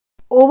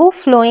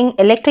Overflowing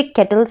electric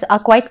kettles are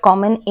quite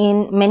common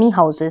in many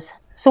houses.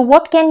 So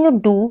what can you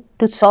do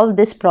to solve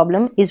this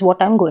problem is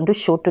what I'm going to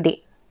show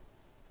today.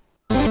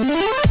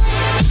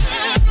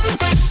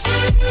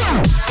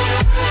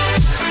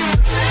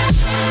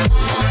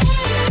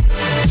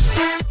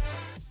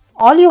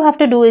 All you have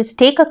to do is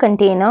take a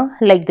container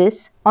like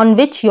this on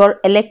which your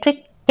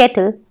electric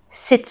kettle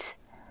sits.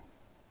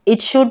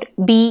 It should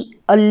be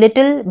a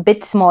little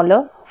bit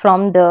smaller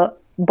from the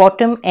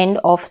bottom end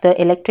of the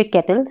electric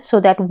kettle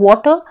so that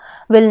water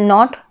will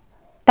not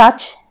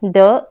touch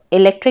the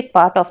electric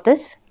part of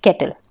this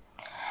kettle.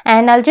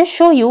 And I'll just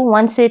show you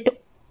once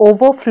it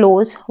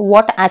overflows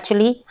what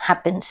actually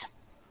happens.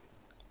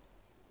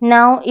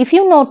 Now if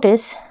you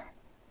notice,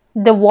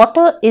 the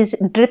water is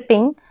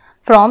dripping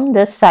from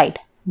the side,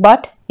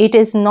 but it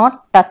is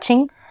not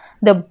touching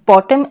the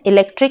bottom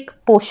electric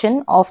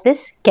portion of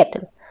this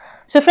kettle.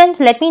 So friends,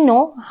 let me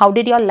know how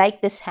did you all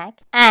like this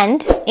hack,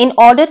 and in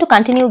order to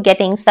continue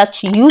getting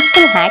such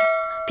useful hacks,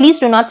 please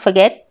do not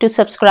forget to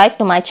subscribe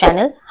to my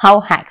channel How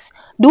Hacks.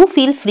 Do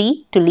feel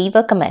free to leave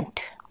a comment.